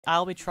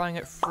I'll be trying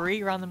out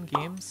 3 random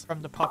games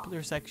from the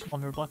popular section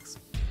on Roblox.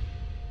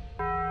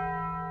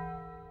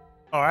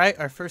 Alright,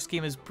 our first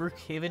game is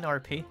Brookhaven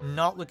RP.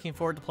 Not looking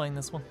forward to playing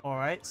this one.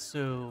 Alright,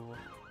 so...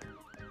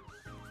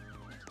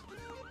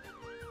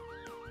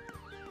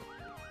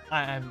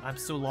 I'm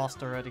so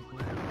lost already.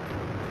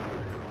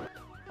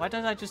 Why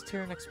did I just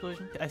hear an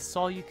explosion? I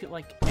saw you could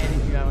like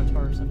edit your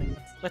avatar or something.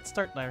 Let's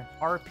start there.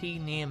 RP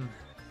name.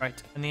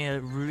 Right, I need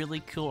a really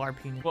cool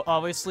RP name. Well,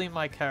 obviously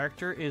my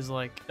character is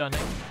like stunning,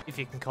 if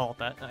you can call it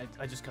that.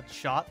 I just got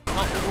shot.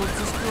 Oh, we'll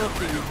just go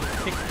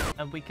up there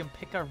and we can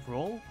pick our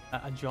role,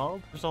 a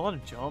job. There's a lot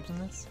of jobs in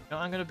this. No,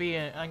 I'm gonna be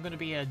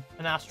an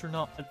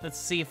astronaut. Let's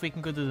see if we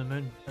can go to the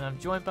moon. And I'm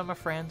joined by my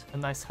friend. A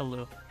nice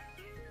hello.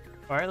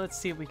 Alright, let's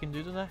see what we can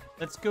do today.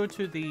 Let's go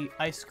to the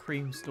ice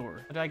cream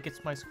store. How do I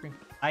get my ice cream?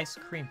 Ice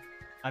cream.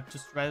 I've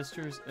just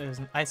registered as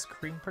an ice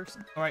cream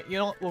person. Alright, you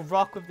know what? We'll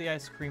rock with the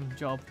ice cream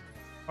job.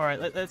 Alright,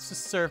 let's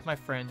just serve my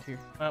friend here.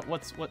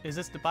 What is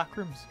this, the back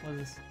rooms? What is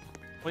this?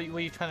 What are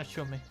you trying to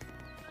show me?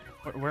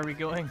 Where are we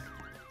going? Is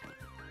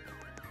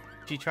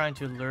she trying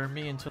to lure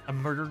me into a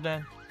murder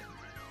den?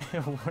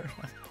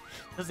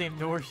 Doesn't even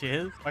know where she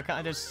is. Why can't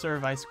I just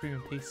serve ice cream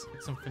in peace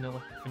with some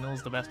vanilla?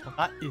 Vanilla's the best one.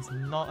 That is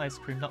not ice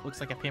cream. That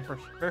looks like a paintbrush.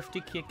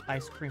 Birthday cake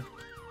ice cream.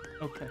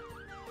 Okay.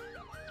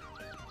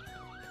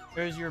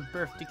 There's your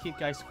birthday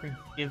cake ice cream.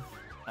 Give.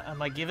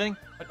 Am I giving?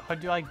 How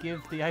do I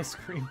give the ice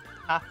cream?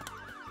 Tap.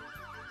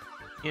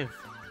 Give.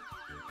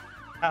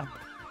 Tap.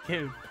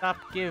 Give. Tap.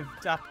 Give.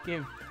 Tap.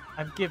 Give.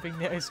 I'm giving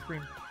the ice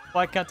cream.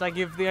 Why can't I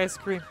give the ice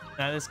cream?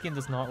 Nah, this game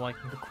does not like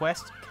me.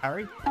 Request.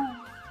 Carry?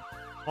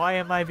 Why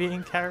am I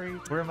being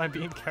carried? Where am I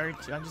being carried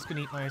to? I'm just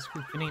gonna eat my ice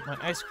cream. I'm gonna eat my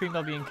ice cream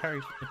while being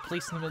carried. The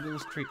place in the middle of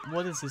the street.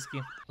 What is this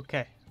game?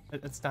 Okay,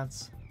 let's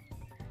dance.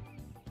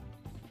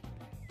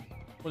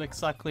 What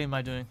exactly am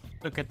I doing?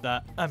 Look at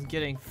that. I'm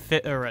getting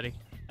fit already.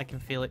 I can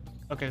feel it.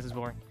 Okay, this is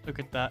boring. Look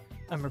at that.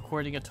 I'm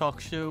recording a talk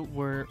show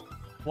where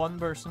one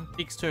person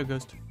speaks to a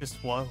ghost. Just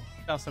whoa. What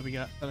else have we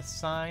got? Got a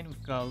sign.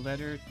 We've got a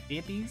letter.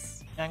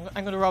 Babies. I'm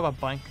gonna rob a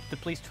bank. If the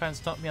police try and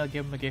stop me, I'll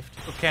give them a gift.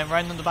 Okay, I'm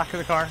riding on the back of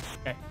the car.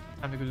 Okay.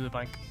 Time to go to the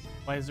bank.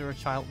 Why is there a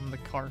child in the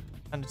car?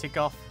 Time to take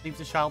off. Leave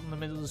the child in the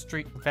middle of the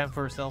street and fend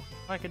for herself.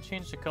 I can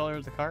change the color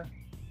of the car.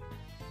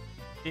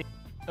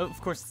 Oh, of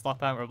course it's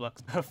not Roblox.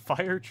 A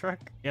fire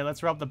truck? Yeah,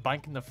 let's rob the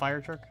bank in the fire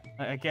truck.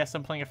 I guess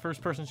I'm playing a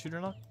first-person shooter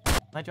now.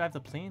 I drive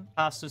the plane.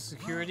 Pass the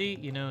security,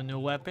 you know, no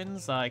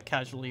weapons. I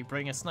casually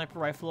bring a sniper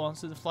rifle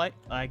onto the flight.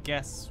 I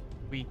guess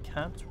we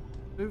can't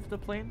move the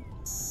plane.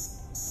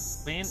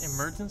 Plane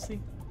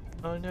emergency?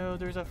 Oh no,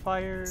 there's a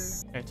fire.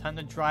 Okay, time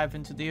to drive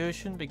into the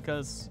ocean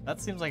because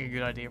that seems like a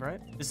good idea, right?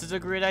 This is a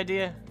great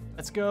idea.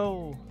 Let's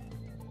go.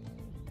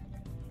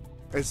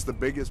 It's the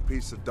biggest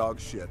piece of dog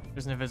shit.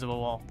 There's an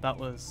invisible wall. That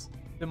was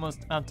the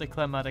most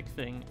anticlimactic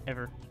thing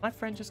ever. My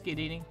friend just get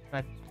eating.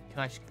 Can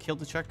I kill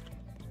the shark?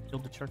 Kill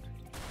the shark.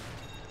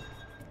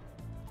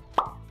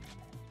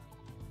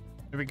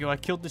 There we go. I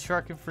killed the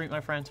shark and freed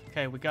my friend.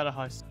 Okay, we got a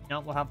house. Now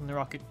we'll have in the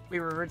rocket. We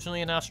were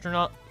originally an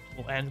astronaut.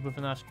 We'll end with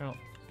an astronaut.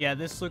 Yeah,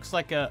 this looks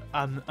like an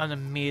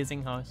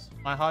amazing house.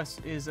 My house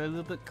is a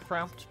little bit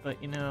cramped,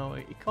 but you know,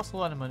 it costs a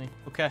lot of money.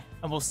 Okay,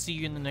 and we'll see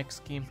you in the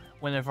next game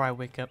whenever I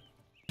wake up.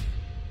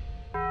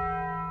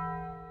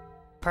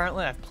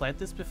 Apparently, I've played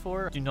this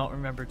before. I do not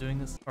remember doing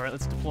this. All right,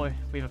 let's deploy.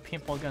 We have a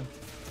paintball gun.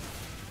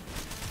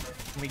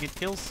 Can we get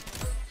kills?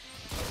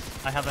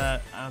 I have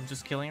I'm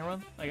just killing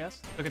everyone, I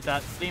guess. Look at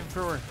that,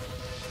 flamethrower.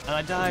 And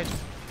I died.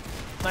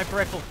 Sniper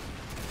rifle.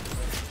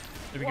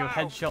 There we go,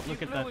 headshot,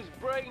 look at that.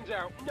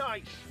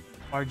 Nice.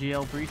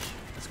 RGL breach.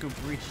 Let's go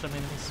breach some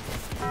enemies.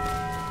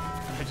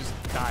 I just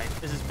died.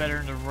 This is better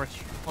than the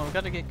rush. Oh, we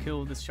gotta get cool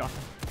with this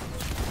shotgun.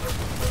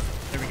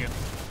 There we go.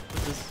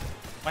 What's this?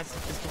 Why is the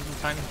pistol so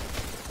tiny?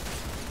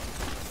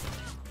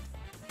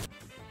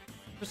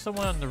 There's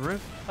someone on the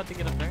roof. How'd they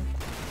get up there?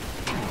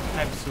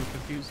 I'm so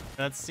confused.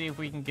 Let's see if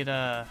we can get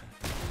a...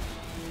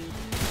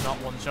 Not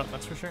one shot,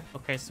 that's for sure.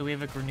 Okay, so we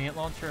have a grenade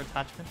launcher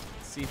attachment.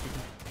 Let's see if we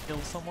can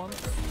kill someone.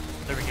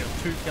 There we go.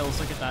 2 kills.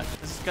 Look at that.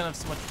 This is gonna have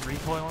so much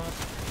recoil on it.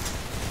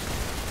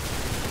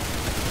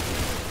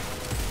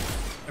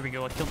 There we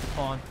go. I killed the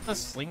pawn. A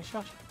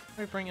slingshot?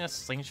 Are we bringing a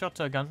slingshot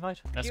to a gunfight?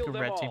 Let's go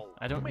red team.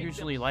 I don't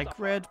usually like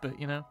red, but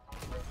you know.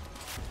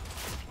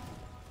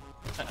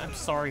 I'm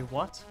sorry,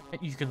 what?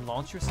 You can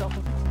launch yourself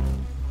with it?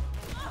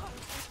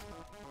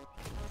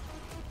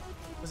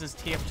 This is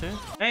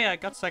TF2. Hey, I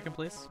got 2nd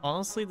place.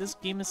 Honestly, this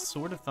game is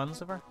sort of fun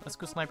so far. Let's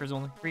go snipers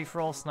only. Free for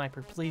all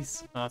sniper,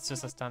 please. No, it's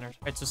just a standard.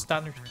 It's a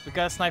standard. We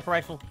got a sniper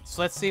rifle.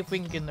 So let's see if we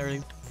can get an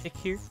early pick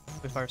here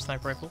with our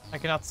sniper rifle. I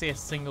cannot see a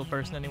single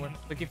person anywhere.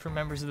 Looking for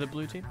members of the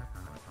blue team.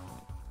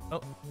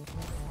 Oh.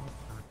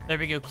 There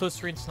we go.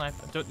 Close range snipe.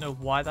 I don't know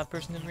why that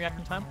person didn't react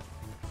in time.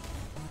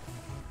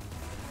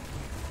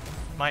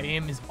 My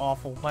aim is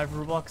awful. My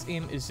Roblox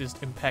aim is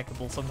just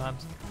impeccable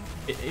sometimes.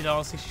 It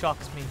honestly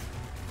shocks me.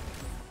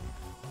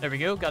 There we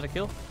go, got a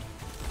kill.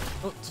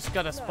 Oh, just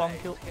got a spawn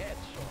kill.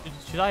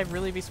 Should I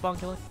really be spawn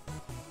killing?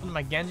 What am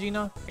I, Genji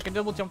now? I can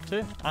double jump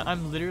too.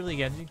 I'm literally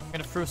Genji. I'm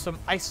gonna throw some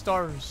ice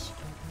stars.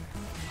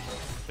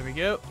 There we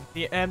go.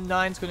 The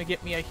M9's gonna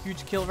get me a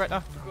huge kill right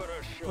now.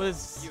 What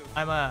is...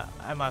 I'm a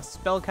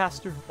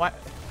spellcaster.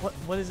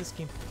 What is this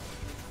game?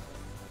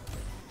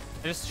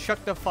 I just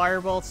shucked a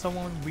fireball at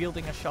someone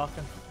wielding a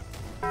shotgun.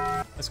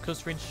 That's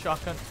close range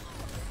shotgun.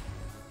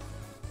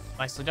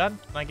 Nicely done.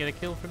 Can I get a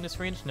kill from this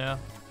range? No.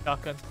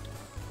 Shotgun.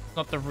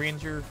 Not the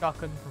ranger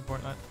shotgun from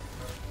Fortnite.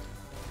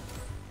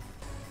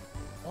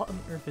 What on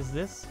earth is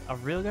this? A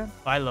railgun?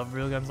 I love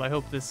railguns. I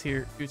hope this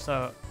here shoots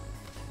out.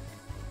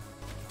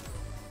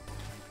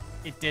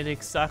 It did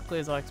exactly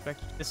as I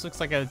expected. This looks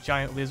like a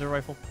giant laser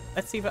rifle.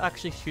 Let's see if it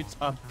actually shoots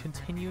a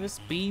continuous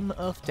beam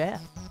of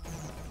death.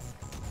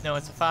 No,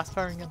 it's a fast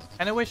firing gun.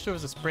 And I wish there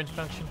was a sprint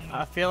function.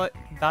 I feel like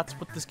that's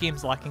what this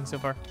game's lacking so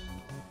far.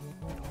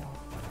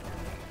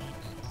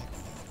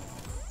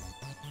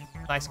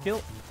 Nice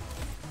kill.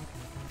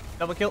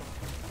 Double kill.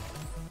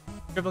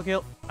 Triple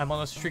kill. I'm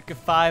on a streak of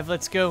 5.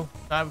 Let's go.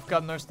 Now we've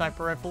got another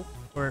sniper rifle.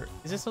 Or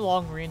is this a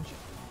long range?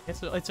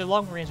 It's a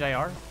long range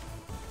IR.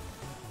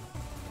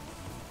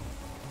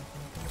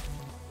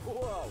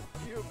 Whoa,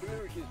 you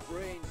blew his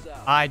brains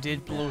out. I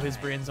did blow his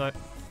brains out.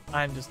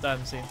 I'm just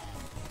insane.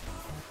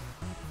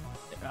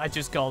 I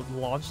just got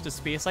launched to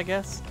space, I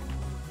guess.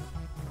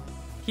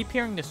 Keep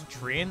hearing this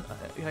train.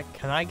 Like,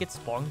 can I get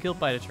spawn killed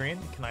by the train?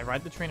 Can I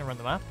ride the train around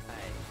the map?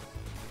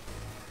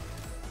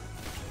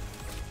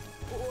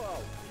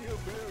 Whoa, you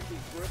blew his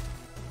brains.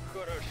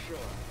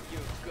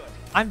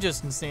 I'm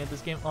just insane at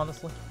this game,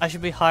 honestly. I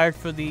should be hired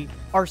for the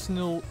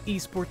Arsenal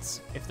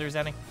esports, if there's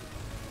any.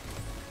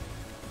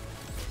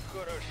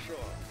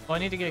 Oh, I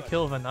need to get a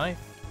kill with a knife.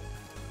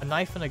 A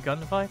knife in a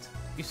gunfight?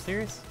 Are you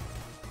serious?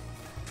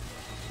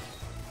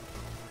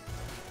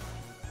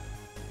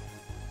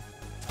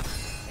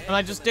 And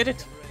I just did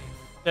it.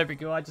 There we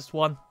go, I just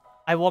won.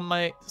 I won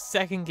my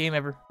second game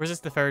ever. Or is this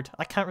the third?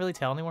 I can't really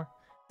tell anymore.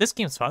 This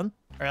game's fun.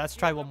 Alright, let's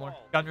try one more.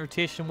 Gun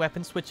rotation,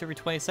 weapon switch every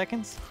 20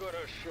 seconds.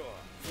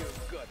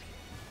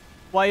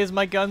 Why is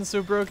my gun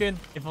so broken?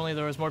 If only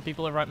there was more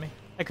people around me.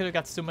 I could have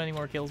got so many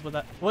more kills with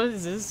that. What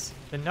is this?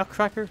 The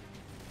Nutcracker?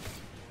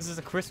 This is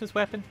a Christmas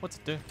weapon? What's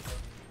it do?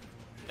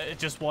 It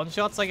just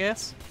one-shots, I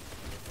guess?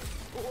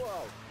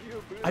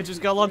 I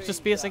just got launched to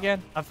space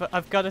again.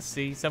 I've got to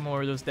see some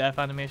more of those death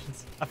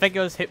animations. I think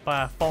I was hit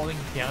by a falling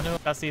piano.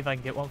 Let's see if I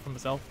can get one for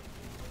myself.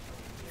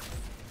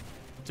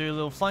 Do a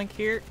little flank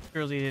here.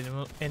 Surely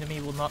the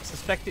enemy will not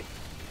suspect it.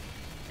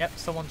 Yep,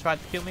 someone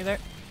tried to kill me there.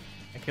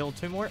 I killed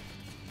 2 more.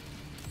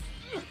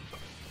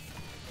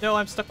 No,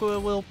 I'm stuck with a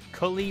little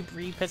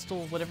colibri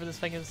pistol, whatever this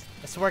thing is.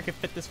 I swear I could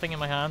fit this thing in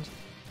my hand.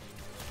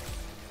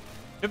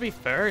 To be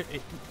fair,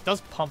 it does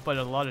pump out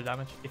a lot of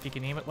damage if you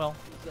can aim it well.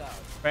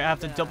 Right, I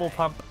have the double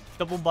pump,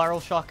 double barrel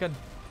shotgun.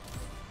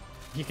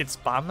 You could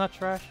spam that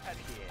trash.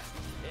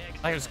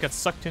 I just got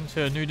sucked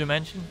into a new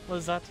dimension. What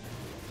is that?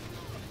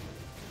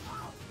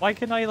 Why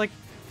can I like...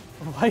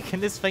 Why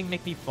can this thing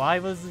make me fly?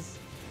 What is this?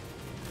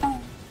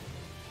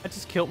 I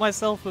just killed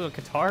myself with a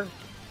guitar.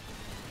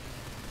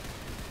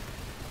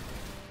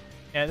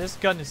 Yeah, this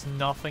gun is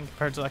nothing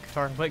compared to that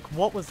guitar. Like,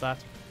 what was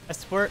that? I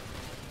swear,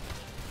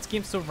 this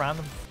game's so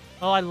random.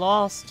 Oh, I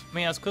lost. I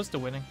mean, I was close to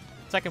winning.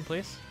 Second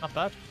place, not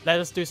bad. Let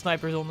us do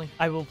snipers only.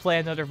 I will play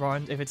another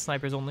round if it's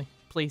snipers only,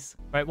 please.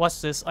 Right,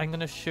 watch this. I'm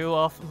gonna show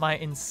off my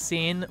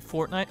insane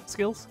Fortnite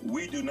skills.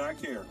 We do not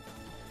care.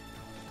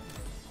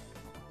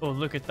 Oh,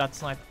 look at that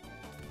snipe.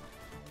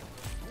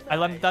 I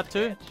landed that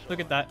too. Look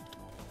at that.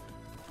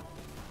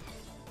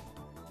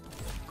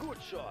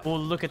 Oh,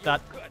 look at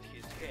that.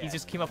 He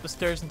just came up the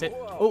stairs and did...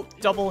 Oh,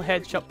 double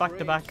headshot back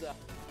to back.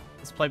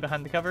 Let's play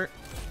behind the cover.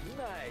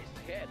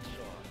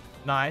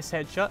 Nice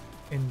headshot.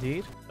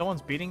 Indeed.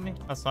 Someone's beating me.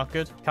 That's not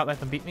good. Can't let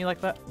them beat me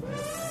like that.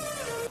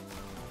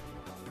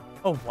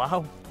 Oh,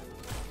 wow.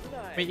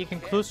 Wait, you can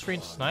close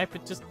range snipe.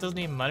 It just doesn't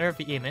even matter if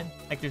you aim in.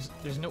 Like,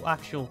 there's no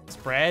actual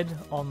spread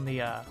on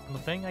the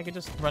thing. I could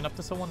just run up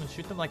to someone and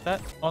shoot them like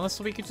that.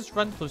 Honestly, we could just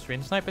run close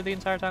range sniper the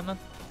entire time then.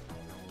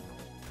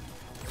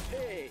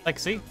 Like,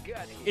 see?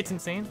 It's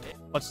insane.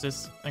 Watch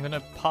this. I'm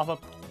gonna pop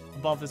up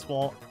above this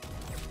wall.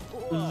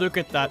 Look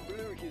at that.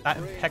 That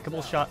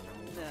impeccable shot.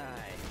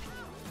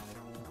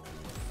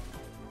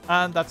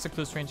 And that's a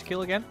close range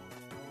kill again.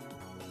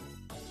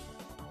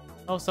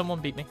 Oh, someone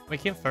beat me. We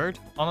came third.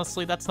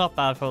 Honestly, that's not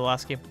bad for the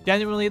last game.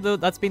 Genuinely, though,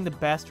 that's been the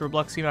best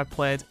Roblox game I've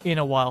played in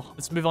a while.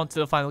 Let's move on to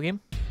the final game.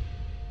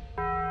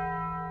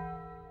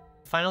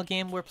 The final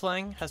game we're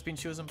playing has been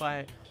chosen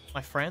by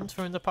my friend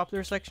from the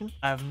popular section.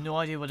 I have no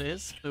idea what it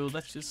is, so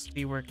let's just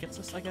see where it gets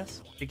us, I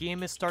guess. The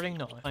game is starting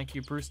now. Thank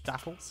you, Bruce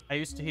Dackles. I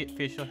used to hate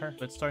facial hair,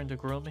 but it's starting to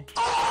grow on me.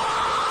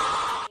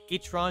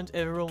 Each round,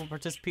 everyone will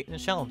participate in a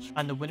challenge,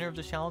 and the winner of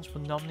the challenge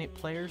will nominate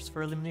players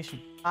for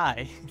elimination.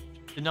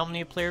 The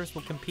nominated players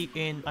will compete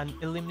in an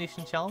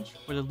elimination challenge,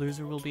 where the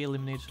loser will be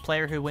eliminated. The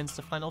player who wins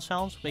the final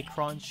challenge will be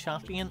crowned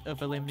champion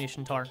of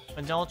Elimination Tower.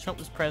 When Donald Trump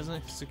was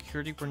president, his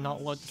security were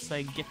not allowed to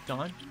say "get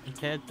down."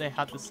 Instead, they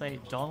had to say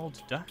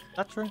 "Donald Duck."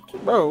 That's true.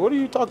 Bro, what are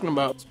you talking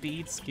about?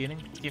 Speed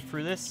skating. Get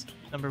through this.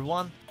 Number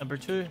 1, number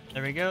 2.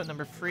 There we go.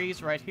 Number 3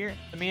 is right here.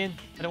 I mean,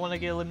 I don't want to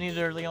get eliminated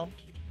early on.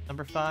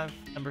 Number 5,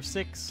 number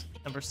 6.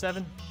 Number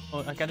 7.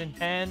 Oh, I got in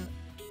 10.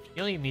 You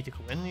don't even need to go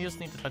in, you just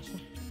need to touch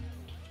them.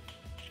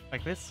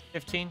 Like this.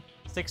 15.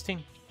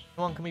 16.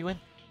 Come on, can we win?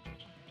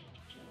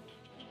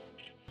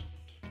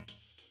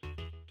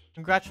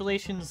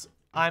 Congratulations,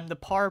 I'm the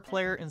power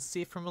player and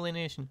safe from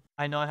elimination.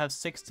 I now have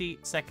 60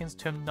 seconds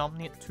to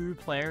nominate 2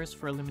 players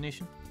for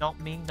elimination. Not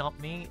me, not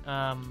me.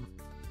 I'm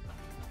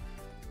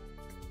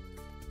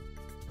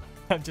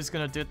just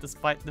gonna do it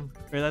despite them.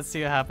 Right, let's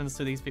see what happens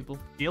to these people.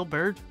 Jail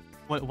bird?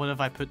 What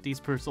have I put these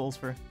poor souls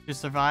for? To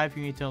survive,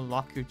 you need to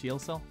unlock your jail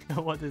cell.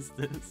 What is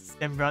this?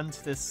 Then run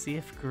to this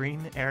safe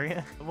green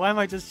area. Why am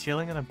I just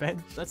chilling on a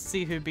bench? Let's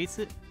see who beats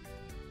it.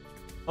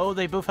 Oh,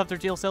 they both have their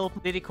jail cell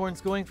open. Lady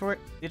Corn's going for it.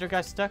 The other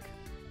guy's stuck.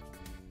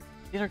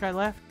 The other guy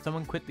left.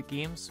 Someone quit the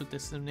game, so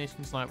this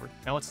elimination's not over.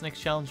 Now what's the next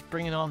challenge?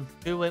 Bring it on.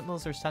 2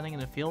 windmills are standing in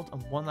a field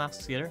and one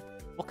asks the other,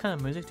 what kind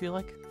of music do you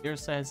like? The other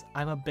says,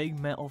 I'm a big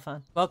metal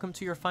fan. Welcome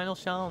to your final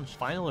challenge.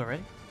 Final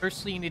already?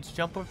 Firstly, you need to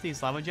jump over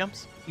these lava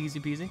jumps. Easy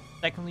peasy.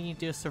 Secondly, you need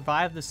to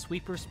survive the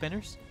sweeper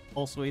spinners.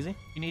 Also easy.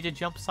 You need to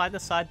jump side to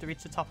side to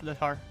reach the top of the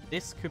tower.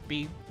 This could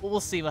be... well, we'll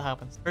see what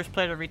happens. First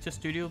player to reach the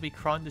studio will be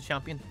crowned the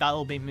champion.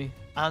 That'll be me.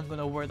 I'm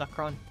gonna wear that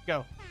crown.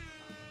 Go.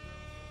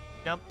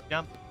 Jump,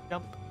 jump,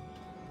 jump.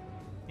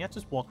 Yeah,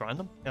 just walk around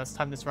them. Yeah, let's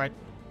time this right.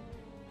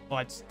 Oh,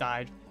 I just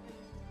died.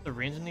 The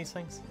range in these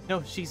things.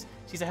 No, she's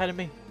ahead of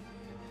me.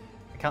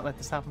 I can't let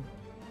this happen.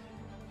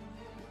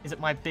 Is it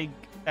my big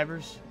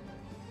feathers?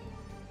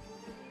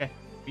 Okay,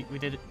 we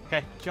did it.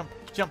 Okay, jump,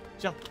 jump,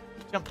 jump,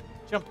 jump,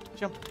 jump,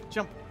 jump,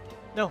 jump.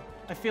 No,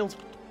 I failed.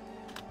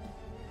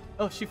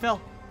 Oh, she fell.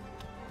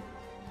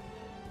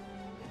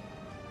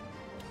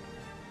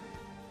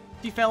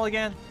 She fell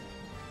again.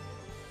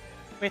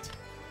 Wait.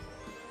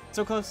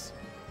 So close.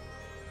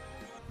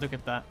 Look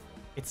at that.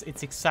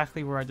 It's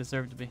exactly where I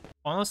deserve to be.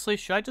 Honestly,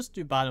 should I just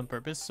do bad on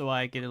purpose so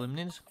I get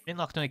eliminated? Getting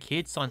locked in a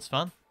cage sounds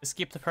fun.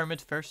 Escape the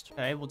pyramid first.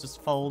 Okay, we'll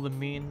just follow the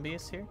main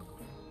base here.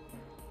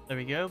 There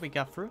we go. We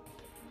got through.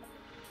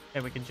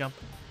 Okay, we can jump.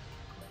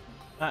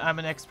 I'm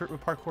an expert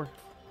with parkour.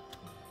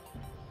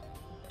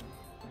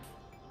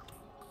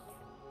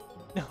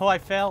 No, I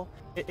fell.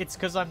 It's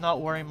because I'm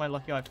not wearing my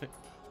lucky outfit.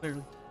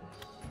 Clearly.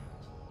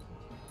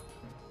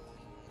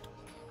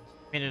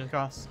 Made it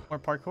across. More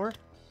parkour.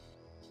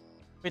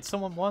 Wait,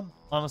 someone won.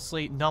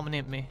 Honestly,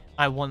 nominate me.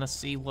 I want to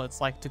see what it's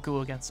like to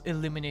go against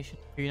elimination.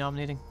 Are you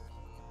nominating?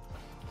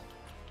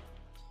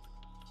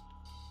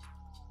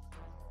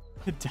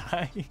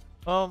 Die.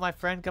 Oh, my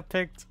friend got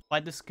picked.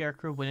 Why'd the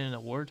scarecrow win an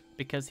award?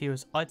 Because he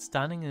was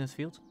outstanding in his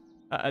field.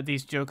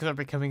 These jokes are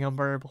becoming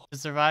unbearable. To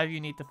survive,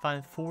 you need to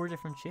find 4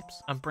 different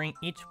shapes and bring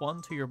each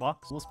one to your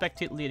box. We'll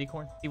spectate Lady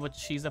Corn, see what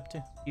she's up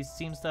to. She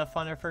seems to have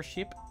found her first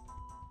shape.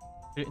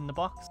 Put it in the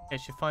box. Okay,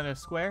 she found a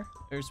square.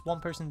 There's one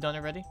person done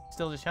already.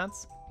 Still a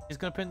chance. She's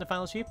gonna put in the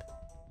final shape.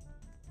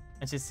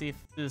 And to see if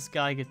this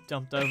guy gets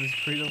dumped out of his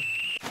cradle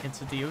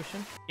into the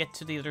ocean. Get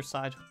to the other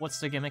side. What's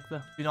the gimmick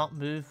though? Do not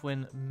move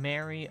when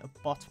Mary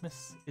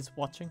Botmus is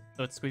watching.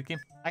 So it's Squid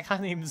Game. I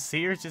can't even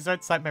see her. She's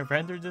outside my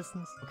render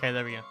distance. Okay,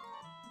 there we go.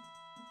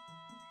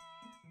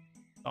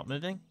 Stop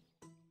moving.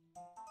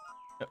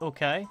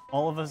 Okay,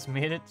 all of us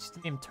made it. She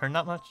didn't even turn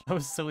that much. That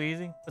was so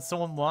easy. But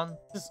someone won.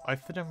 This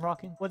outfit I'm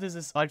rocking. What is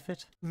this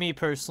outfit? Me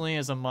personally,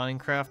 as a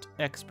Minecraft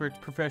expert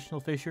professional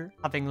fisher,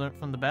 having learned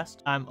from the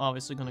best, I'm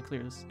obviously going to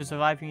clear this. To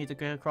survive, you need to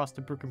get across the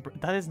broken bridge.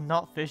 That is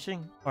not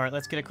fishing. All right,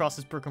 let's get across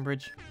this broken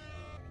bridge.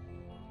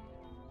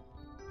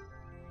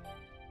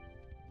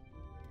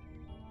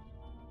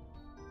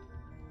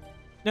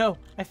 No,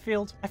 I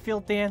failed. I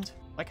failed the end.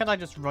 Why can't I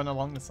just run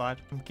along the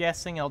side? I'm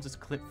guessing I'll just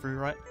clip through,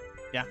 right?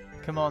 Yeah,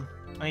 come on.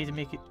 I need to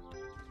make it.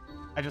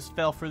 I just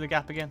fell through the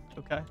gap again.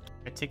 Okay.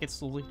 I take it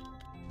slowly.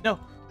 No!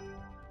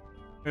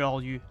 Who are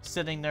all you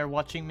sitting there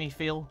watching me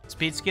fail?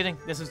 Speed skating?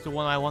 This is the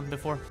one I won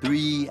before.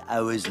 3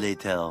 hours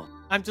later.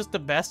 I'm just the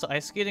best at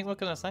ice skating, what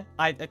can I say?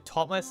 I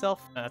taught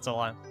myself. That's a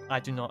lie. I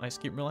do not ice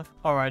skate in real life.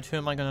 Alright, who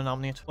am I going to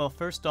nominate? Well,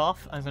 first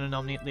off, I'm going to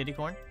nominate Lady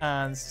Corn.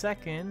 And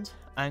second,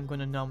 I'm going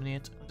to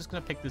nominate... I'm just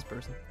going to pick this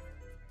person.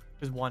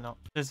 Because why not?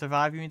 To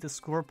survive, you need to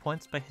score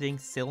points by hitting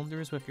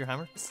cylinders with your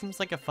hammer. This seems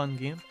like a fun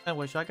game. I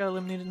wish I got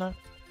eliminated now.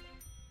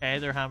 Okay,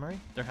 they're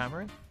hammering. They're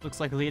hammering. Looks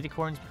like Lady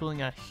Corn's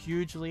pulling a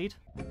huge lead.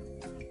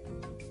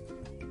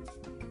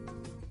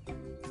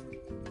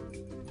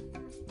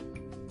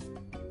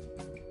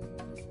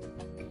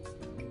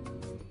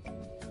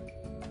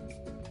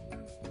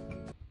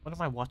 What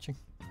am I watching?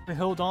 Wait,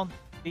 hold on.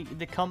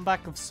 The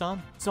comeback of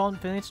Sun. Sun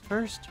finished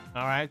first.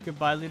 Alright,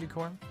 goodbye, Lady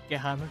Corn.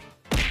 Get hammered.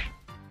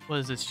 What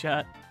is this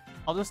chat?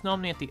 I'll just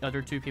nominate the other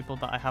 2 people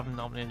that I haven't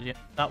nominated yet.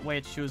 That way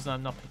it shows that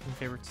I'm not picking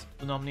favorites.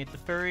 We'll nominate the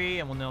furry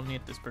and we'll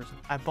nominate this person.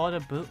 I bought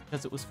a boat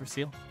because it was for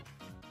sale.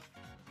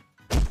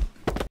 To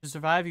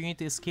survive, you need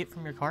to escape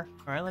from your car.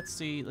 Alright, let's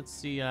see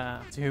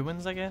who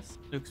wins, I guess.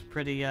 Looks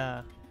pretty,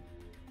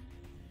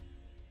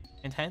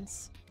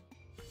 intense.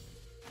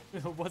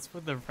 What's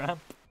with the ramp?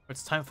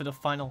 It's time for the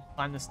final.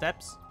 Climb the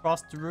steps.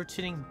 Cross the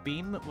rotating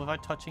beam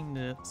without touching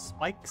the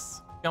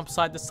spikes. Jump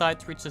side to side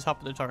to reach the top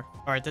of the tower.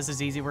 Alright, this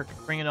is easy work.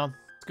 Bring it on.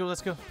 Let's go,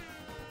 let's go.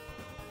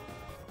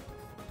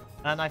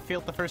 And I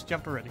failed the first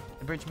jump already.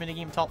 The bridge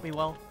minigame taught me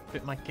well.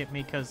 It might get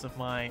me because of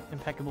my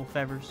impeccable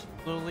feathers.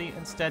 Slowly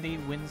and steady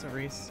wins a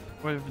race,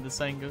 whatever the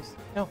saying goes.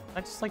 No,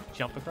 I just like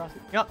jump across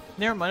it. Yeah,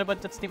 never mind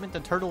about that statement.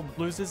 The turtle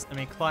loses. Let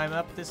me climb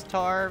up this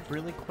tower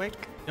really quick.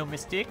 No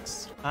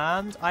mistakes.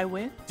 And I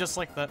win. Just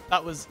like that.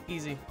 That was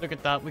easy. Look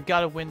at that. We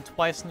got to win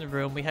twice in a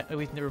row.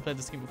 We've never played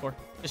this game before.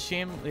 A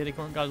shame Lady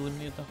Corn got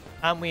eliminated though.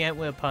 And we end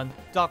with a pun.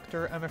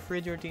 Doctor, I'm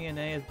afraid your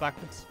DNA is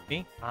backwards.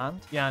 Me? And?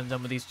 Yeah, I'm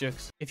done with these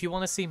jokes. If you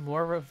want to see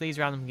more of these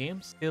random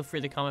games, feel free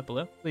to comment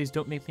below. Please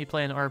don't make me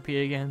play an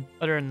RP again.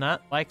 Other than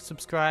that, like,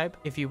 subscribe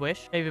if you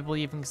wish. Maybe we'll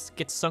even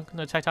get sunk in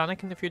the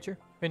Titanic in the future.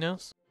 Who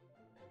knows?